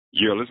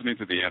You're listening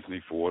to the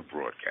Anthony Ford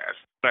broadcast.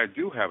 I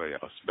do have a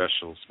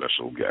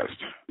special guest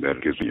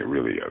that gives me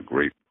a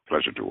great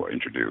pleasure to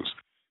introduce.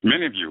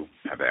 Many of you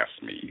have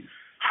asked me,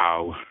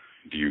 how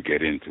do you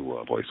get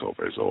into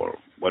voiceovers, or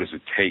what does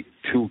it take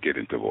to get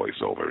into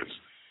voiceovers?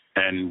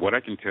 And what I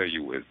can tell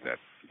you is that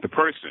the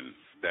person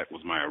that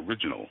was my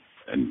original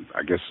and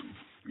I guess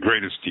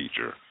greatest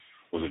teacher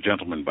was a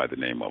gentleman by the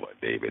name of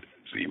David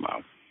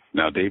Zema.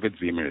 Now, David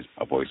Zema is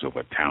a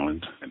voiceover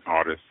talent, an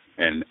artist,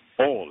 and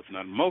all, if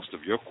not most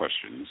of your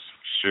questions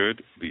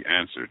should be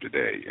answered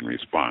today in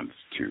response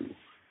to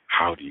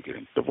how do you get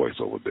into the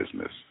voiceover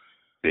business.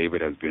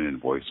 David has been in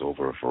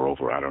voiceover for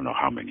over I don't know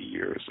how many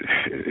years.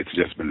 It's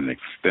just been an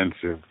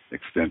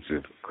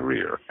extensive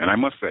career. And I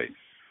must say,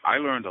 I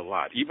learned a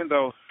lot. Even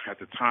though at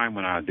the time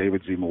when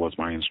David Zema was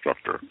my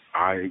instructor,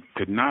 I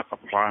could not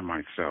apply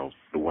myself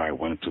the way I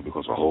wanted to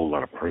because of a whole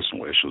lot of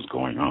personal issues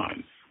going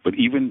on. But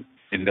even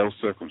in those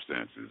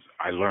circumstances,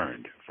 I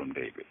learned from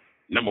David.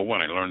 Number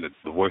one, I learned that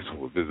the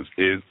voiceover business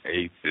is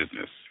a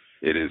business.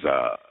 It is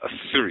a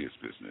serious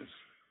business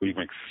where you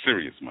make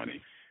serious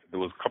money. There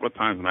was a couple of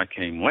times when I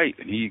came late,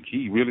 and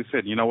he really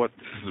said, you know what,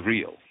 this is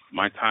real.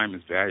 My time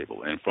is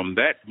valuable. And from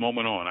that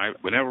moment on,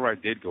 whenever I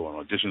did go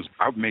on auditions,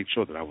 I made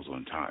sure that I was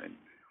on time.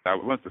 I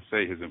would like to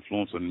say his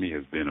influence on me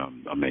has been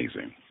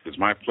amazing. It's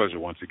my pleasure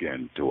once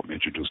again to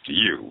introduce to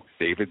you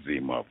David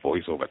Zema,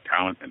 voiceover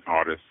talent and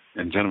artist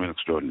and gentleman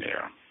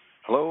extraordinaire.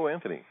 Hello,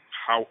 Anthony.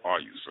 How are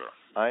you, sir?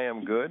 I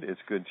am good. It's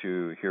good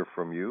to hear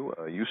from you.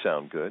 You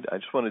sound good. I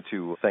just wanted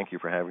to thank you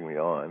for having me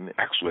on.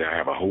 Actually, I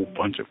have a whole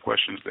bunch of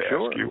questions to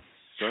ask you.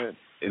 Go ahead.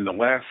 In the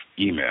last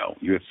email,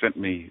 you had sent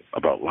me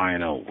about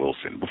Lionel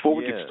Wilson. Before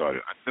we get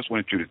started, I just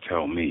wanted you to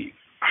tell me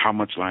how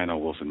much Lionel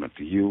Wilson meant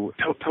to you.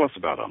 Tell us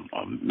about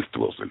Mr.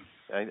 Wilson.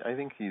 I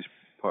think he's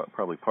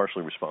probably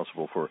partially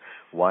responsible for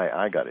why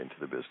I got into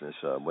the business.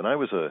 When I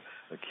was a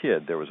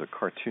kid, there was a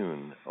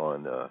cartoon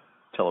on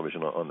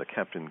television on the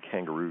Captain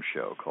Kangaroo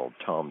show called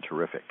Tom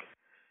Terrific.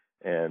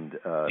 And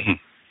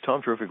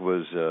Tom Terrific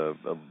was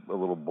a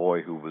little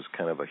boy who was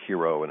kind of a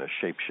hero and a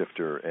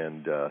shapeshifter,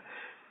 and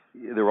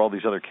there were all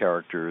these other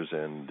characters,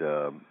 and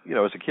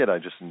as a kid, I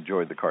just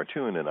enjoyed the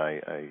cartoon, and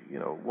I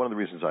one of the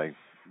reasons I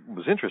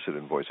was interested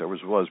in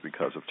voiceovers was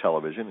because of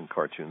television and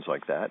cartoons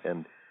like that,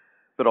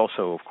 but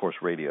also, of course,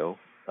 radio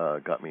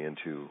got me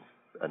into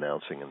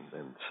announcing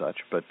and such.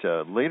 But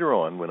later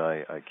on, when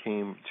I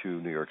came to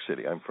New York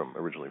City, I'm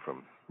originally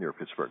from near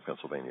Pittsburgh,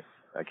 Pennsylvania.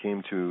 I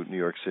came to New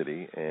York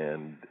City,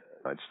 and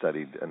I'd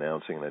studied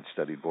announcing and I'd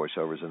studied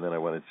voiceovers, and then I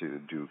wanted to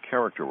do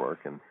character work,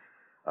 and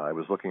I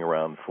was looking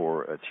around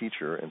for a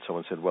teacher, and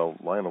someone said, well,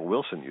 Lionel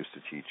Wilson used to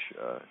teach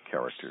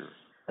character.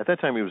 At that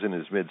time, he was in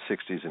his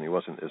mid-60s, and he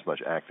wasn't as much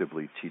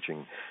actively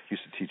teaching. He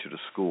used to teach at a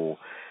school,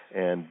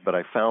 but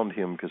I found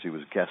him because he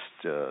was guest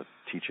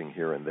teaching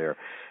here and there.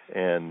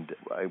 And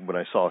when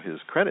I saw his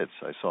credits,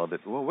 I saw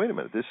that, well, wait a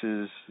minute, this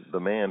is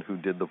the man who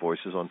did the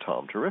voices on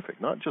Tom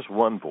Terrific, not just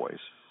one voice,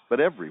 but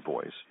every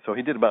voice. So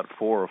he did about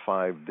 4 or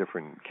 5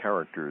 different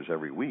characters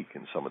every week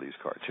in some of these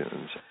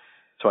cartoons.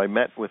 So I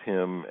met with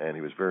him, and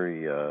he was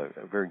very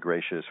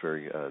gracious,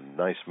 very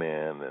nice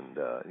man, and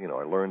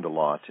I learned a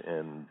lot.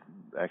 And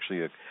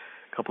actually, a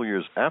couple of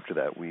years after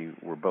that, we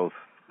were both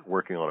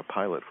working on a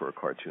pilot for a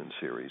cartoon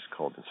series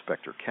called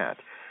Inspector Cat,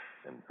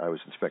 and I was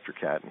Inspector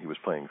Cat, and he was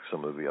playing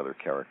some of the other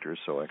characters,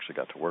 so I actually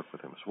got to work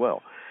with him as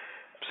well.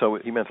 So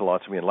he meant a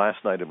lot to me. And last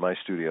night at my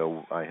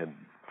studio, I had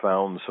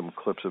found some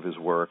clips of his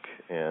work,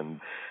 and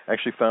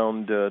actually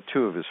found 2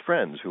 of his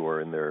friends who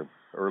are in their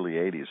early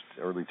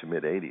to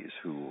mid 80s,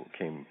 who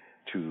came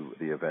to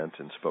the event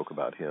and spoke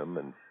about him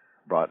and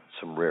brought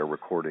some rare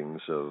recordings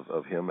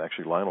of him.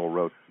 Actually, Lionel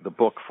wrote the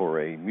book for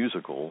a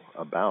musical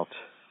about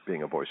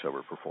being a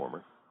voiceover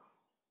performer.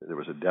 There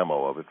was a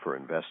demo of it for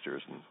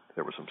investors, and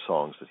there were some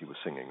songs that he was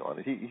singing on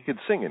it. He could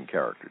sing in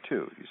character,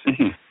 too, you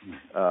see.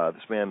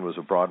 This man was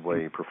a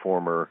Broadway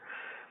performer.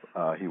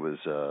 He was,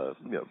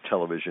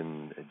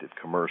 television, he did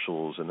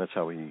commercials, and that's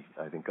how he,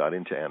 I think, got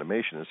into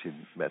animation, is he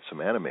met some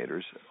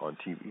animators on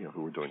TV,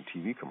 who were doing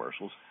TV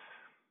commercials,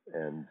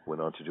 and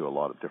went on to do a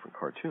lot of different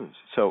cartoons.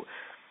 So,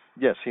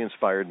 yes, he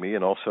inspired me,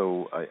 and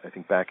also, I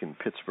think back in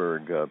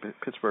Pittsburgh,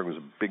 Pittsburgh was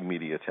a big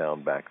media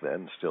town back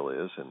then, still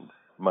is, and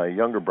my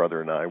younger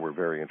brother and I were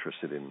very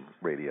interested in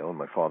radio, and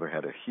my father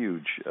had a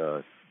huge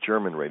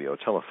German radio,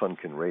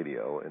 Telefunken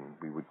radio, and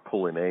we would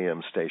pull in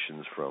AM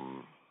stations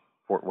from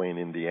Fort Wayne,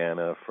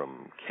 Indiana,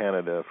 from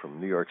Canada, from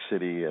New York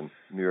City. And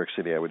New York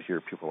City, I would hear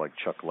people like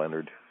Chuck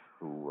Leonard,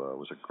 who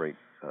was a great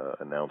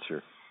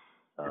announcer.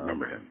 I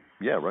remember him.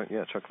 Yeah, right.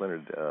 Yeah, Chuck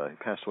Leonard.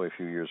 He passed away a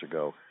few years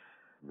ago,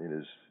 in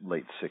his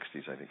late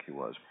 60s, I think he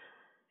was.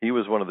 He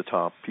was one of the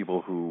top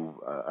people who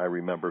I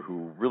remember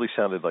who really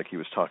sounded like he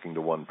was talking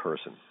to one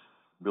person.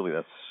 Really,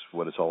 that's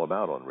what it's all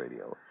about on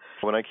radio.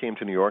 When I came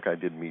to New York, I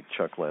did meet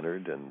Chuck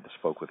Leonard and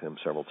spoke with him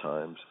several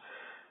times.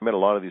 I met a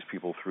lot of these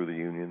people through the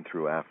union,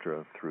 through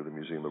AFTRA, through the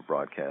Museum of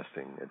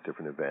Broadcasting at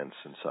different events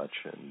and such,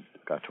 and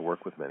got to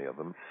work with many of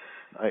them.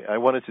 I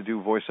wanted to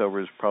do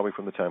voiceovers probably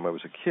from the time I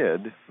was a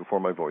kid, before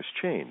my voice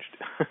changed.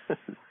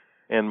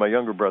 And my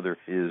younger brother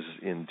is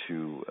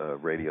into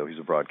radio. He's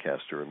a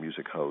broadcaster, a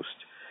music host.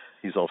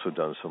 He's also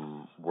done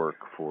some work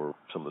for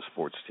some of the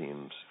sports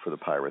teams for the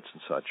Pirates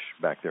and such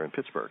back there in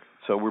Pittsburgh.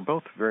 So we're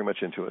both very much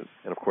into it.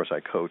 And, of course,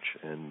 I coach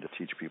and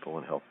teach people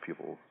and help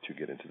people to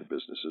get into the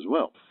business as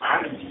well.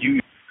 How did you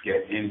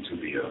get into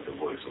the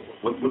voiceover?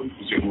 What was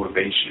your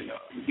motivation?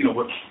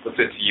 What said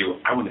to you,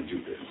 I want to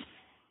do this?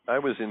 I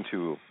was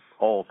into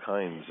all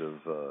kinds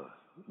of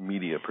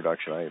media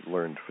production. I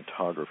learned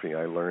photography.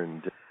 I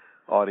learned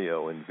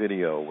audio and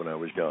video when I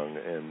was young.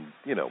 And,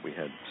 we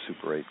had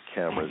Super 8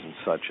 cameras and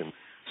such. And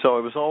so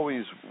I was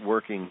always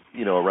working,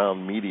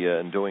 around media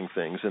and doing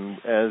things. And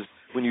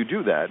when you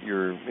do that,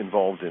 you're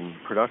involved in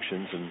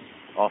productions, and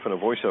often a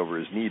voiceover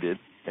is needed.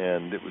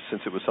 And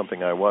since it was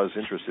something I was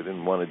interested in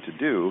and wanted to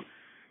do,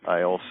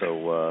 I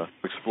also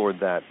explored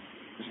that.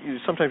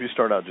 Sometimes you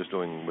start out just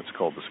doing what's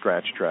called the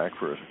scratch track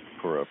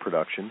for a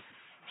production.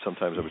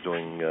 Sometimes I was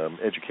doing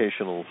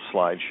educational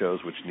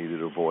slideshows which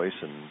needed a voice,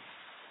 and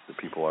the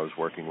people I was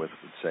working with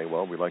would say,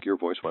 well, we like your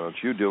voice, why don't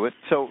you do it?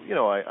 So,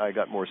 I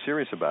got more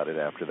serious about it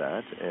after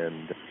that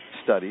and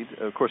studied.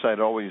 Of course, I had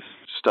always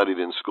studied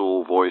in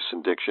school voice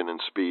and diction and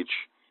speech.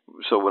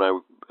 So when I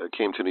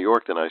came to New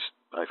York, then I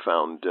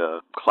found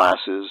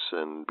classes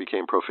and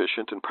became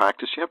proficient and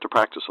practiced. You have to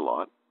practice a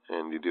lot,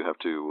 and you do have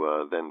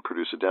to then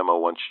produce a demo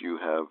once you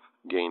have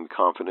gained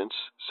confidence.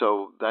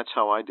 So that's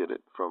how I did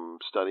it, from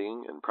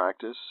studying and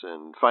practice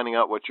and finding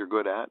out what you're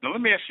good at. Now,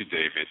 let me ask you,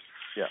 David.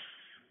 Yeah.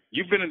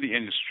 You've been in the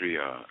industry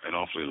an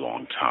awfully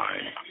long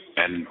time,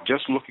 and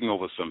just looking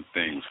over some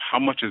things, how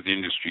much has the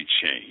industry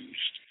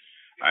changed?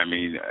 I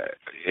mean,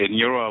 in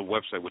your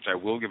website, which I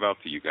will give out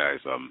to you guys,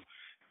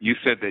 you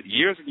said that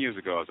years and years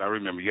ago, as I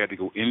remember, you had to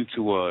go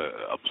into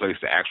a place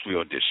to actually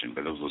audition,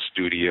 whether it was a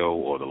studio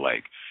or the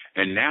like.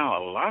 And now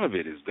a lot of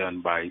it is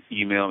done by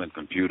email and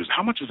computers.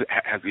 How much has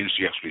the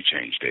industry actually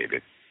changed,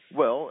 David?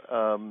 Well,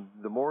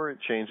 the more it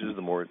changes,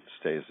 the more it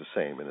stays the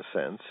same in a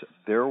sense.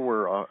 There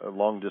were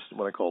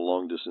what I call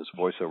long-distance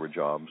voiceover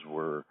jobs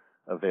were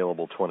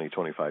available 20,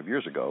 25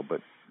 years ago, but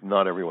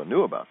not everyone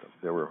knew about them.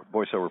 There were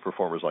voiceover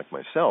performers like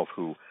myself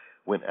who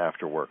went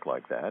after work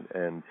like that,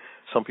 and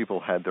some people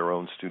had their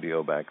own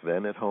studio back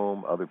then at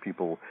home. Other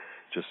people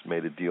just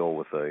made a deal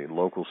with a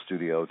local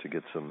studio to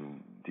get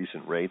some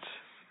decent rates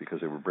because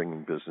they were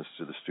bringing business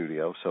to the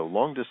studio. So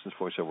long-distance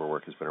voiceover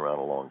work has been around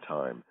a long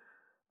time.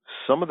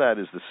 Some of that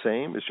is the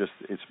same. It's just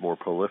it's more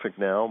prolific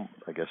now.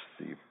 I guess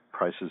the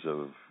prices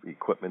of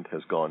equipment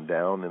has gone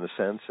down in a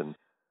sense, and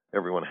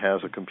everyone has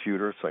a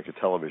computer. It's like a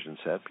television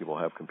set. People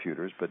have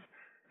computers, but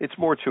it's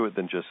more to it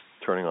than just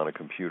turning on a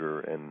computer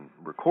and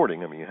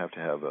recording. I mean, you have to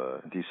have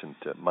a decent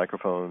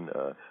microphone,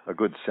 a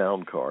good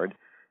sound card.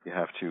 You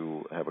have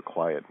to have a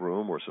quiet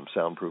room or some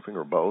soundproofing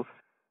or both.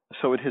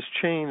 So it has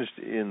changed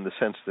in the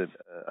sense that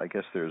I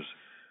guess there's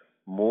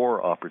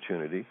more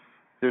opportunity.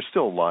 There's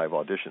still live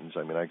auditions.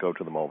 I mean, I go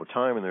to them all the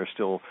time, and there's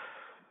still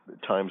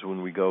times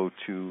when we go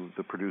to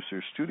the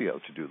producer's studio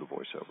to do the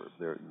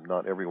voiceover.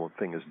 Not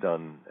everything is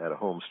done at a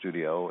home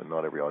studio, and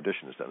not every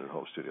audition is done at a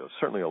home studio.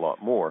 Certainly a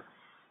lot more.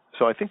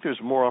 So I think there's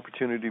more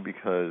opportunity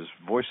because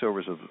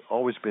voiceovers have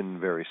always been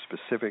very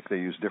specific. They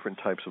use different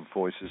types of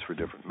voices for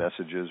different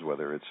messages,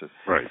 whether it's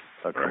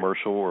a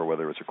commercial or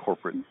whether it's a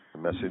corporate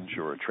message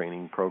or a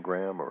training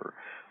program or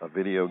a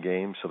video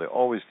game. So they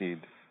always need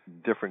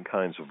different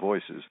kinds of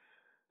voices.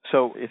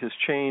 So it has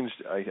changed.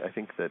 I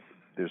think that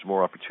there's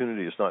more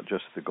opportunity. It's not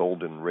just the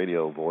golden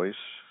radio voice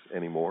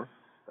anymore.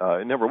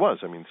 It never was.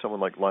 I mean, someone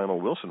like Lionel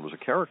Wilson was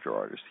a character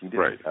artist. He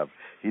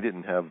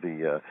didn't have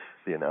the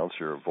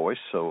announcer voice.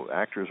 So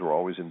actors were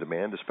always in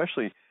demand.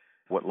 Especially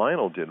what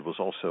Lionel did was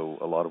also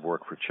a lot of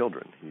work for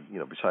children.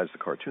 Besides the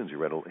cartoons, he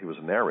was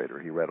a narrator.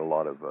 He read a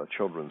lot of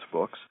children's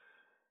books.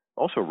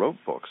 Also wrote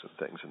books and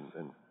things.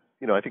 And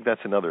I think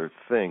that's another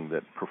thing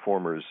that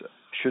performers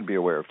should be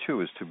aware of, too,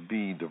 is to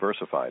be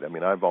diversified. I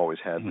mean, I've always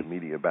had the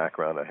media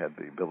background. I had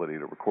the ability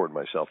to record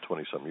myself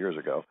 20-some years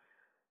ago.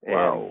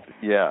 Wow.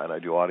 And I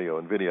do audio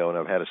and video, and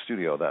I've had a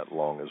studio that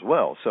long as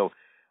well. So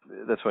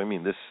that's what I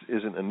mean. This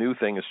isn't a new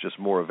thing. It's just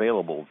more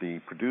available. The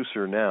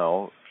producer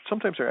now,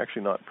 sometimes they're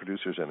actually not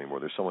producers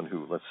anymore. There's someone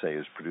who, let's say,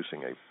 is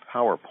producing a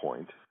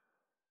PowerPoint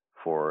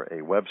for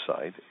a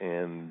website,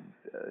 and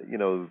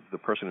the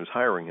person who's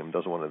hiring him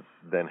doesn't want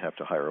to then have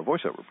to hire a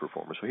voiceover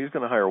performer. So he's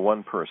going to hire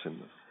one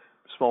person.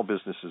 Small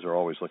businesses are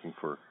always looking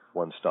for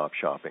one-stop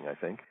shopping, I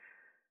think.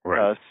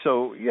 Right.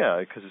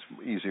 Because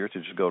it's easier to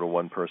just go to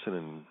one person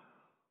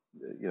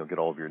and get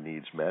all of your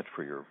needs met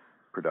for your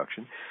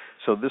production.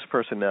 So this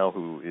person now,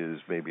 who is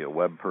maybe a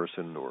web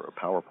person or a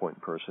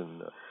PowerPoint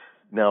person,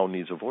 now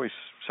needs a voice.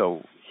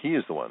 So he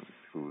is the one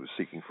who's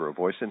seeking for a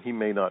voice, and he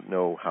may not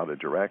know how to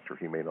direct, or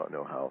he may not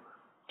know how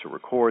to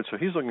record. So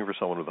he's looking for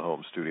someone with a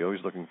home studio.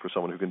 He's looking for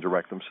someone who can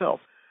direct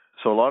themselves.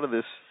 So a lot of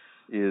this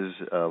is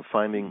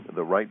finding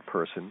the right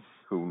person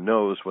who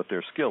knows what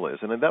their skill is,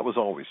 and that was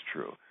always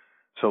true.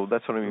 So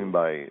that's what I mean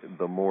by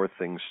the more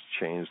things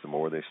change, the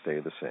more they stay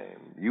the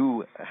same.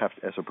 You have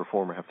to, as a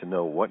performer, have to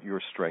know what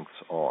your strengths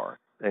are,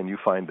 and you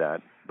find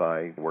that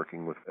by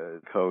working with a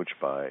coach.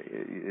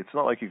 It's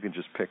not like you can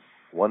just pick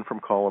one from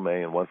column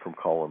A and one from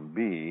column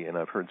B, and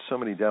I've heard so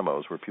many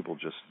demos where people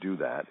just do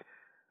that.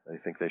 They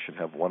think they should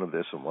have one of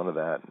this and one of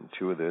that and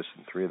two of this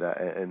and three of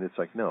that, and it's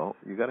like, no,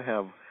 you got to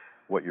have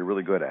what you're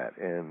really good at,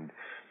 and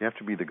you have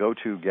to be the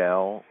go-to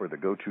gal or the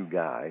go-to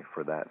guy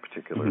for that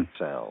particular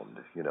sound,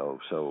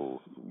 so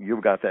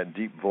you've got that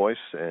deep voice,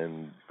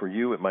 and for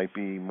you it might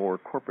be more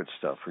corporate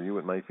stuff. For you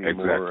it might be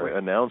more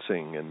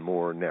announcing and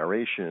more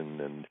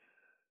narration and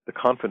the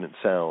confident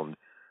sound.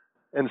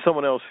 And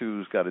someone else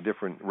who's got a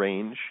different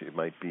range, it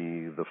might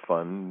be the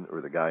fun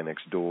or the guy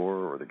next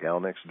door or the gal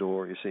next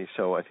door, you see.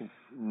 So I think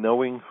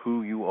knowing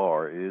who you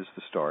are is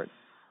the start,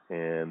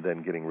 and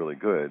then getting really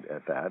good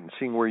at that and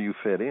seeing where you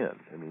fit in.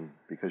 I mean,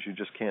 because you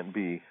just can't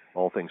be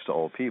all things to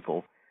all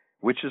people,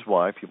 which is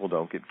why people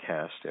don't get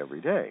cast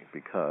every day,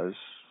 because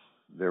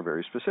they're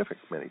very specific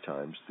many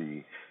times.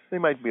 They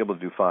might be able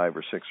to do 5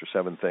 or 6 or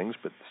 7 things,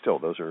 but still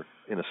those are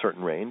in a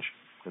certain range,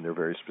 and they're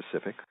very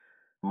specific.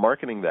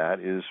 Marketing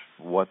that is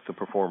what the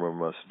performer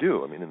must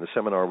do. I mean, in the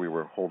seminar we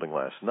were holding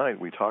last night,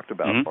 we talked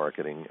about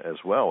marketing as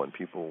well, and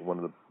one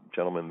of the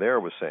gentlemen there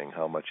was saying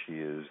how much he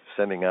is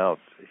sending out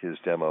his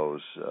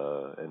demos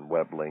and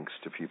web links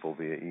to people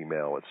via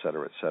email, et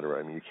cetera, et cetera.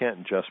 I mean, you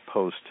can't just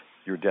post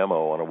your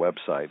demo on a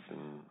website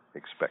and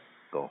expect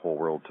the whole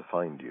world to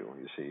find you.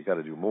 You see, you got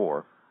to do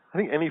more. I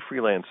think any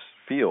freelance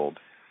field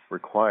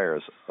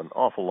requires an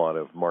awful lot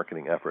of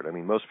marketing effort. I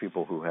mean, most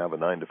people who have a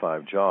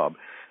 9-to-5 job,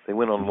 they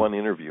went on one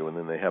interview and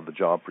then they have the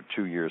job for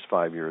 2 years,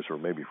 5 years, or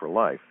maybe for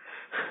life.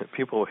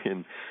 People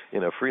in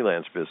a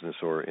freelance business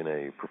or in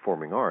a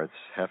performing arts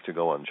have to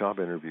go on job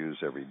interviews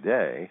every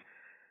day,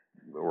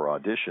 or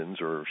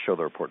auditions, or show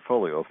their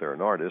portfolio if they're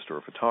an artist or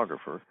a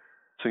photographer.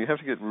 So you have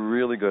to get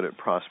really good at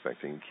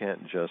prospecting. You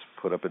can't just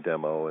put up a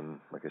demo and,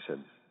 like I said,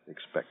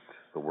 expect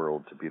the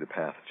world to beat a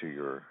path to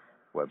your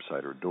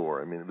website or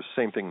door. I mean, it was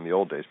the same thing in the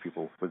old days.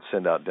 People would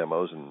send out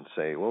demos and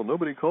say, well,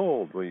 nobody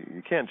called. Well,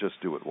 you can't just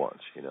do it once,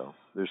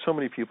 There's so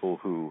many people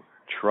who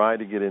try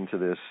to get into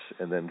this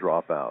and then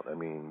drop out. I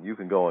mean, you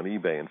can go on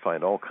eBay and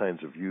find all kinds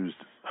of used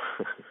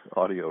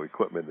audio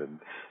equipment and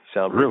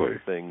sound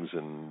things,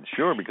 and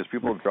sure, because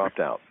people have dropped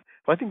out.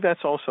 But I think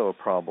that's also a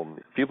problem.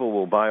 People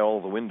will buy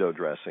all the window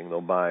dressing.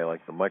 They'll buy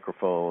like the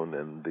microphone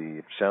and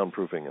the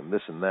soundproofing and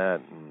this and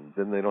that, and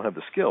then they don't have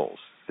the skills.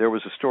 There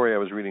was a story I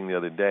was reading the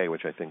other day,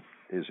 which I think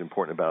is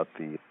important, about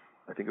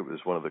I think it was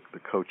one of the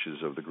coaches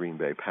of the Green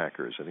Bay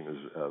Packers. I think it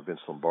was Vince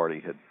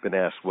Lombardi had been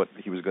asked what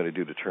he was going to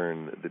do to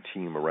turn the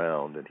team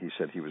around, and he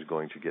said he was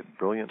going to get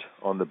brilliant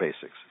on the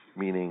basics,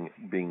 meaning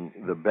being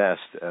the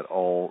best at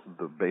all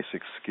the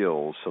basic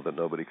skills so that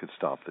nobody could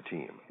stop the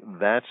team.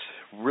 That's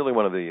really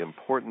one of the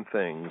important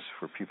things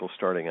for people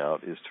starting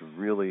out, is to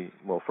really,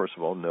 well, first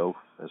of all, know,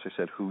 as I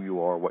said, who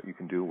you are, what you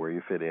can do, where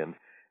you fit in,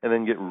 and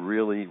then get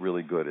really,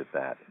 really good at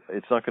that.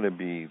 It's not going to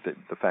be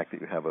the fact that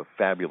you have a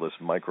fabulous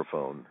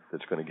microphone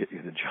that's going to get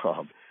you the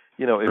job.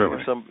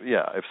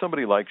 If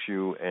somebody likes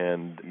you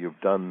and you've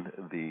done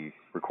the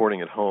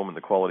recording at home and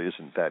the quality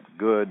isn't that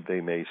good, they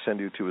may send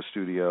you to a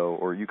studio,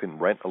 or you can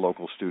rent a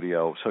local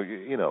studio. So,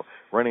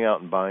 running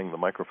out and buying the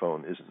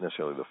microphone isn't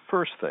necessarily the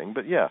first thing,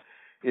 but yeah,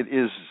 it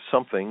is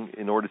something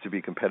in order to be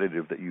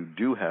competitive that you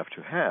do have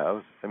to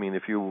have. I mean,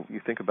 if you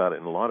think about it,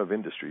 in a lot of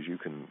industries, you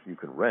can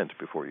rent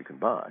before you can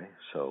buy.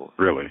 So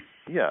really,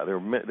 yeah, there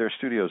are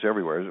studios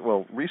everywhere.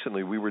 Well,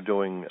 recently we were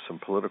doing some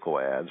political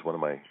ads. One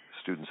of my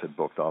students had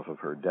booked off of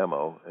her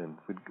demo, and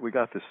we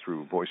got this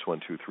through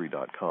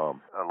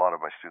voice123.com. A lot of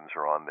my students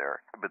are on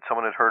there. But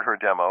someone had heard her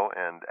demo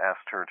and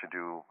asked her to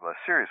do a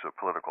series of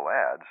political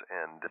ads,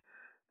 and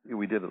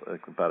we did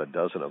about a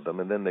dozen of them,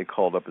 and then they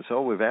called up and said,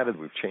 we've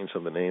changed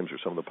some of the names or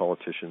some of the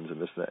politicians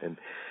and this and that.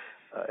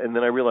 And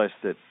then I realized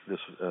that this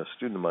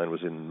student of mine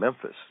was in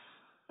Memphis.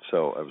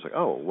 So I was like,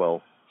 oh,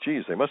 well,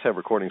 geez, they must have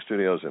recording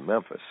studios in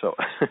Memphis. So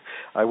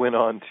I went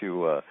on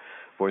to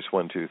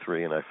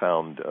Voice123, and I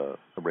found a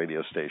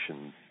radio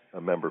station,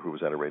 a member who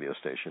was at a radio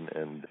station,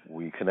 and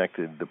we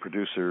connected the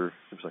producer.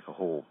 It was like a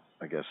whole,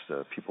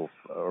 people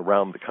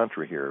around the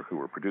country here who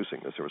were producing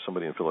this. There was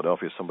somebody in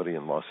Philadelphia, somebody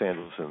in Los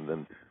Angeles, and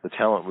then the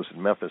talent was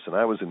in Memphis, and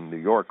I was in New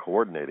York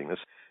coordinating this.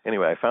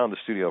 Anyway, I found a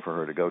studio for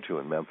her to go to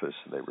in Memphis.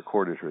 They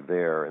recorded her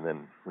there, and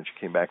then when she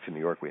came back to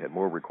New York, we had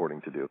more recording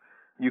to do.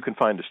 You can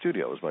find a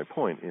studio, is my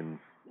point, in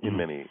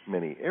many,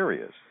 many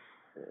areas,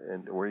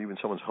 or even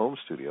someone's home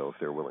studio if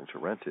they're willing to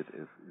rent it,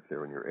 if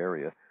they're in your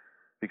area.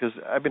 Because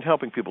I've been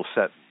helping people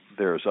set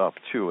theirs up,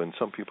 too, and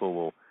some people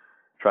will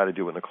try to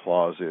do it in a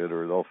closet,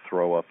 or they'll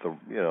throw up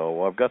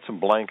I've got some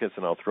blankets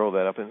and I'll throw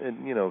that up,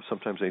 and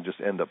sometimes they just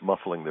end up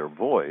muffling their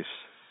voice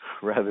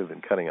rather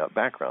than cutting out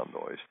background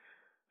noise.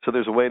 So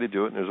there's a way to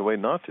do it and there's a way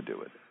not to do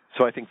it.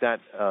 So I think that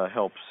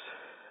helps.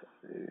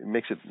 It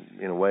makes it,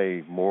 in a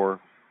way,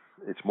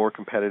 it's more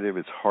competitive.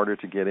 It's harder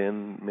to get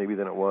in maybe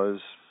than it was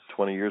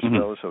 20 years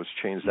ago, so it's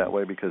changed that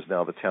way because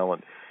now the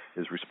talent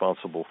is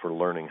responsible for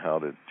learning how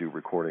to do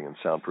recording and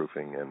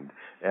soundproofing and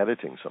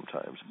editing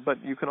sometimes.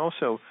 But you can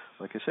also,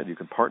 like I said, you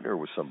can partner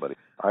with somebody.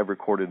 I've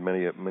recorded,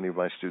 many of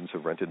my students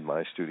have rented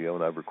my studio,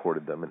 and I've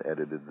recorded them and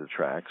edited the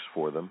tracks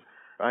for them.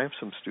 I have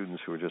some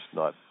students who are just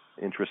not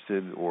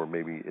interested, or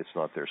maybe it's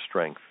not their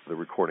strength, the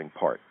recording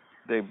part.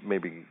 They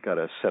maybe got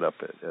a setup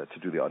to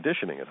do the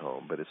auditioning at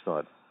home, but it's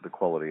not the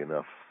quality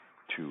enough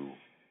to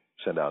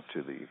send out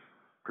to the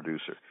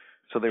producer.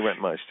 So they rent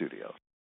my studio.